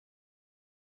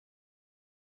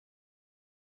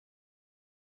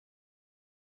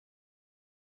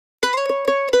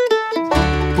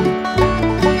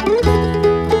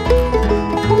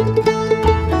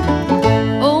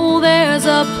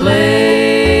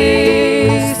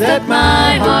that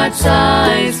my heart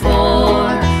sighs for,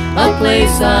 a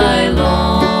place I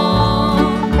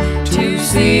long to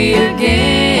see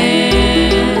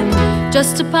again.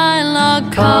 Just a pine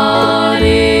log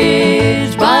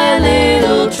cottage by a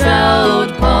little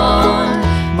trout pond,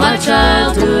 my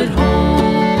childhood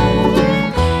home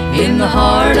in the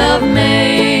heart of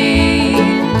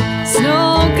Maine.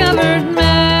 Snow-covered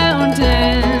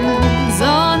mountains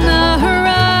on the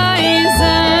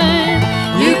horizon,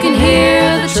 you can hear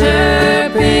the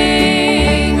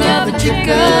chirping of the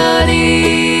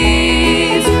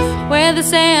chickadees, where the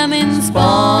salmon spawn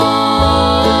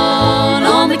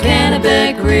on the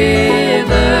Kennebec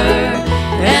River,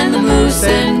 and the moose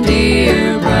and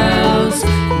deer browse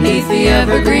neath the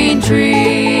evergreen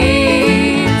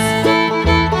trees.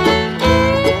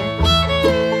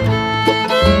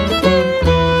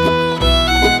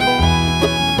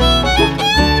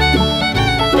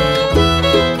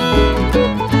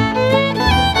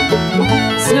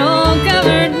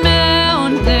 Snow-covered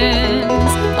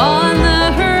mountains on the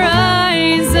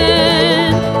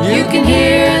horizon, you can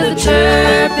hear the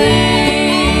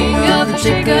chirping of the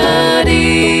chickadees,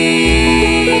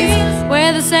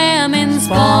 where the salmon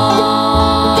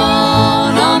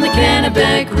spawn on the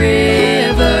Kennebec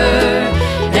River,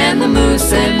 and the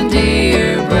moose and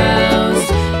deer browse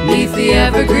neath the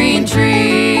evergreen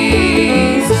trees.